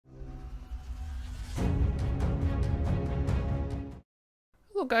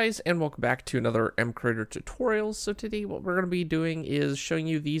Hello guys, and welcome back to another MCreator tutorial. So today what we're going to be doing is showing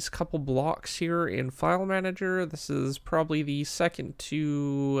you these couple blocks here in File Manager. This is probably the second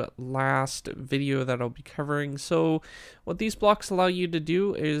to last video that I'll be covering. So what these blocks allow you to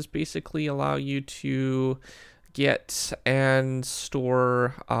do is basically allow you to get and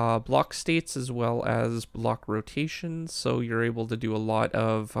store block states as well as block rotations, so you're able to do a lot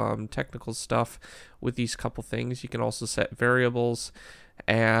of technical stuff with these couple things. You can also set variables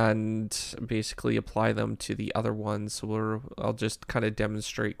and basically apply them to the other ones. So I'll just kind of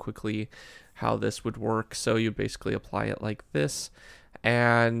demonstrate quickly how this would work. So you basically apply it like this,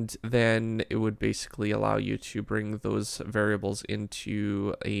 and then it would basically allow you to bring those variables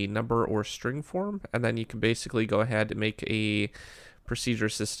into a number or string form, and then you can basically go ahead and make a procedure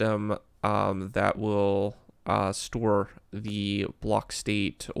system that will store the block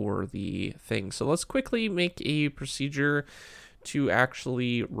state or the thing. So let's quickly make a procedure to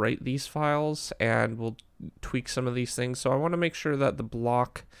actually write these files, and we'll tweak some of these things. So I want to make sure that the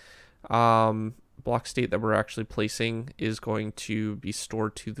block state that we're actually placing is going to be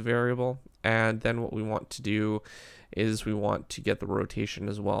stored to the variable, and then what we want to do is we want to get the rotation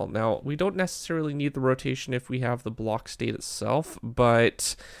as well. Now we don't necessarily need the rotation if we have the block state itself,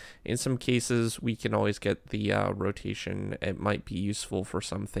 but in some cases we can always get the rotation. It might be useful for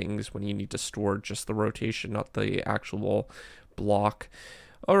some things when you need to store just the rotation, not the actual block.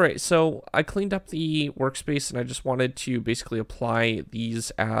 Alright, so I cleaned up the workspace and I just wanted to basically apply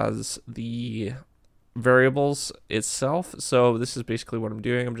these as the variables itself. So this is basically what I'm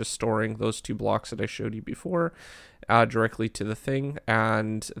doing. I'm just storing those two blocks that I showed you before directly to the thing,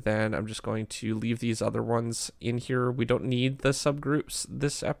 and then I'm just going to leave these other ones in here. We don't need the subgroups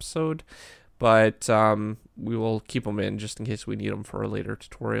this episode, but we will keep them in just in case we need them for a later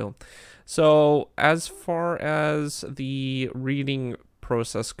tutorial. So as far as the reading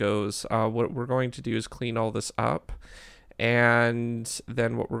process goes, what we're going to do is clean all this up, and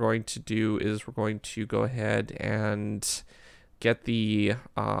then what we're going to do is we're going to go ahead and get the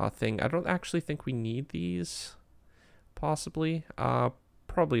thing. I don't actually think we need these, possibly.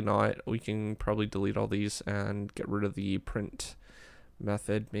 Probably not. We can probably delete all these and get rid of the print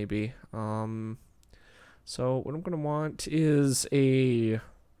method, maybe. So what I'm going to want is a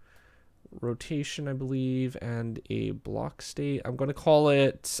rotation, I believe, and a block state. I'm going to call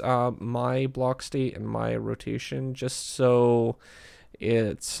it my block state and my rotation, just so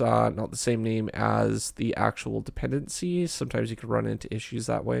it's not the same name as the actual dependency. Sometimes you can run into issues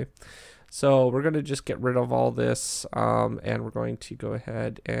that way. So we're going to just get rid of all this, and we're going to go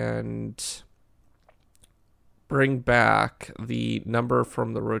ahead and bring back the number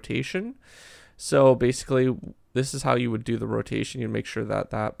from the rotation. So basically this is how you would do the rotation. You make sure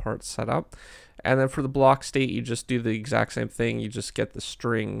that that part's set up, and then for the block state you just do the exact same thing. You just get the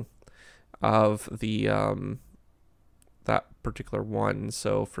string of the that particular one.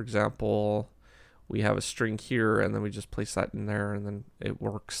 So for example, we have a string here, and then we just place that in there, and then it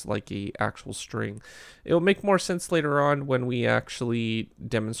works like a actual string. It'll make more sense later on when we actually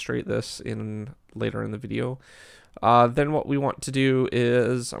demonstrate this later in the video. Then what we want to do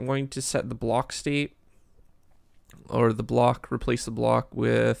is I'm going to set the block state, or the block, replace the block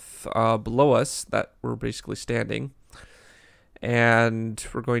with below us that we're basically standing, and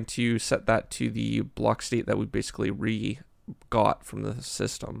we're going to set that to the block state that we basically got from the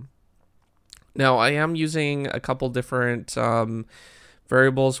system. Now I am using a couple different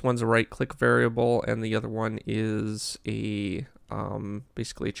variables. One's a right-click variable, and the other one is a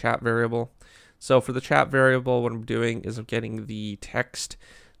basically a chat variable. So for the chat variable, what I'm doing is I'm getting the text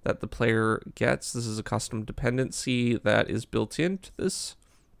that the player gets. This is a custom dependency that is built into this,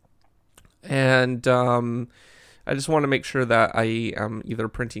 and I just want to make sure that I am either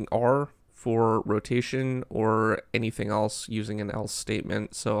printing R for rotation or anything else using an else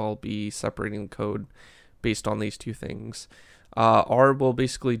statement. So I'll be separating the code based on these two things. R will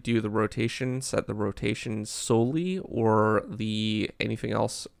basically do the rotation, set the rotation solely, or anything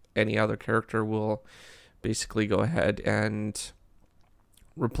else, any other character will basically go ahead and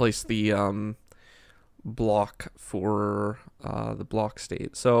replace the block for the block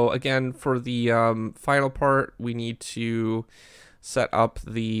state. So again, for the final part, we need to set up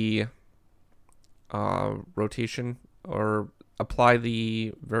the rotation or apply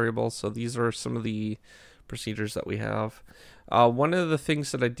the variable. So these are some of the procedures that we have. One of the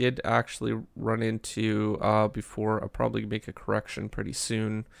things that I did actually run into before, I'll probably make a correction pretty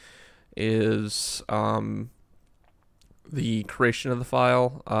soon, is the creation of the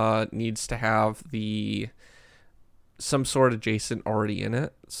file needs to have some sort of JSON already in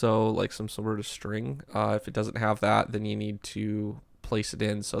it, so like some sort of string. If it doesn't have that, then you need to replace it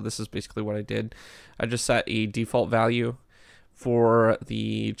in. So this is basically what I did. I just set a default value for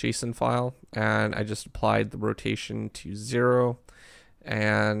the JSON file, and I just applied the rotation to 0,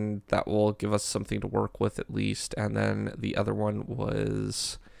 and that will give us something to work with at least. And then the other one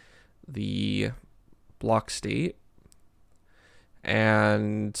was the block state,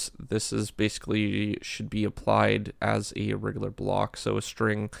 and this is basically should be applied as a regular block, so a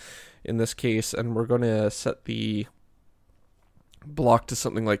string in this case, and we're going to set the block to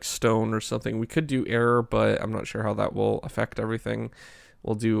something like stone or something. We could do error, but I'm not sure how that will affect everything.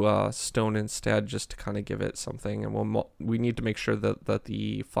 We'll do stone instead, just to kind of give it something, and we need to make sure that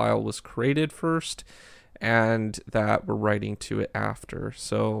the file was created first and that we're writing to it after.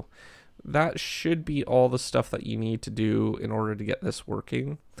 So that should be all the stuff that you need to do in order to get this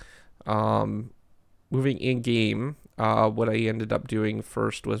working. Moving in game, what I ended up doing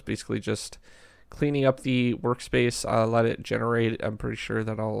first was basically just cleaning up the workspace, let it generate. I'm pretty sure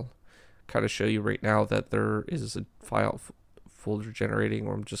that I'll kind of show you right now that there is a file folder generating,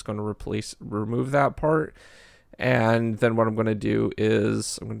 or I'm just going to remove that part. And then what I'm going to do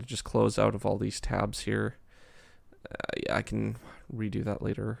is I'm going to just close out of all these tabs here. Yeah, I can redo that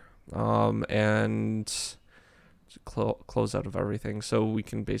later. And close out of everything. So we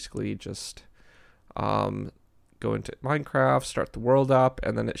can basically just go into Minecraft, start the world up,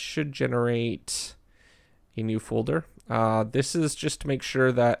 and then it should generate a new folder. This is just to make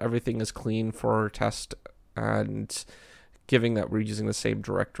sure that everything is clean for our test, and given that we're using the same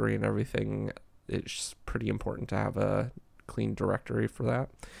directory and everything, it's pretty important to have a clean directory for that.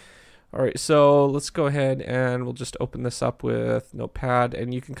 All right, so let's go ahead and we'll just open this up with Notepad,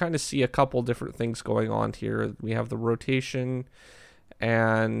 and you can kind of see a couple different things going on here. We have the rotation,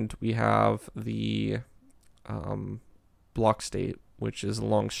 and we have the block state, which is a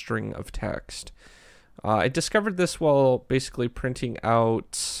long string of text. I discovered this while basically printing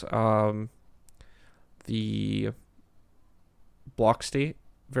out the block state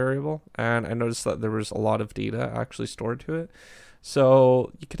variable, and I noticed that there was a lot of data actually stored to it.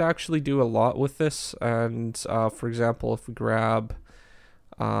 So you could actually do a lot with this, and for example, if we grab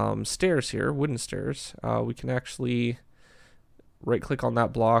stairs here, wooden stairs, we can actually right click on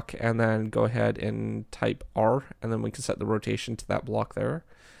that block and then go ahead and type R, and then we can set the rotation to that block there.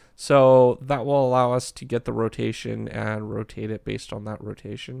 So that will allow us to get the rotation and rotate it based on that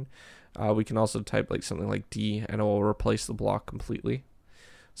rotation. We can also type like something like D, and it will replace the block completely.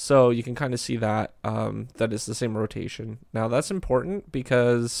 So you can kind of see that that is the same rotation. Now that's important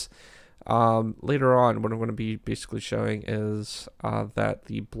because later on what I'm going to be basically showing is that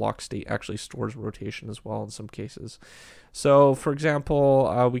the block state actually stores rotation as well in some cases. So for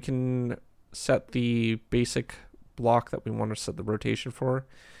example, we can set the basic block that we want to set the rotation for.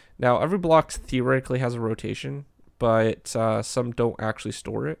 Now every block theoretically has a rotation, but some don't actually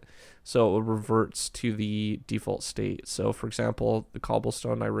store it, so it reverts to the default state. So for example, the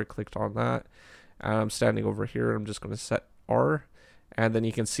cobblestone, I right clicked on that, and I'm standing over here, and I'm just going to set R, and then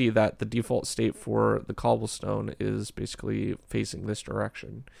you can see that the default state for the cobblestone is basically facing this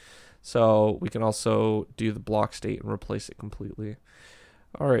direction. So we can also do the block state and replace it completely.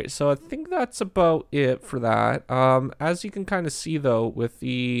 Alright, so I think that's about it for that. As you can kind of see though, with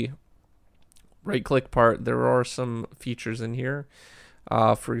the right click part, there are some features in here.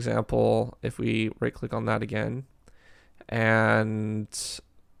 For example, if we right click on that again, and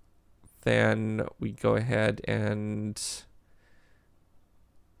then we go ahead and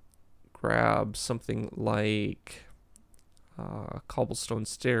grab something like cobblestone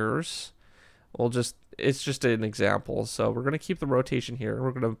stairs, it's just an example. So we're going to keep the rotation here.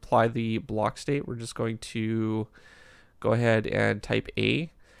 We're going to apply the block state. We're just going to go ahead and type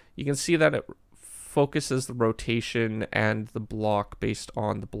A. You can see that it focuses the rotation and the block based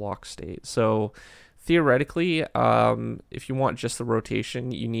on the block state. So theoretically, if you want just the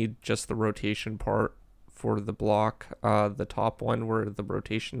rotation, you need just the rotation part for the block, the top one where the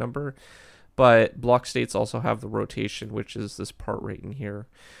rotation number. But block states also have the rotation, which is this part right in here.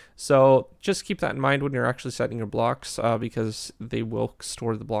 So just keep that in mind when you're actually setting your blocks, because they will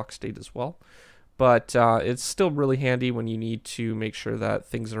store the block state as well. But it's still really handy when you need to make sure that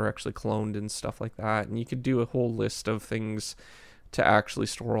things are actually cloned and stuff like that. And you could do a whole list of things to actually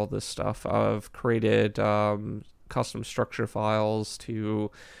store all this stuff. I've created custom structure files to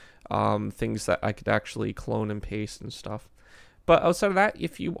things that I could actually clone and paste and stuff. But outside of that,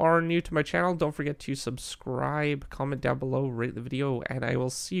 if you are new to my channel, don't forget to subscribe, comment down below, rate the video, and I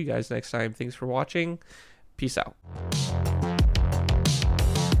will see you guys next time. Thanks for watching. Peace out.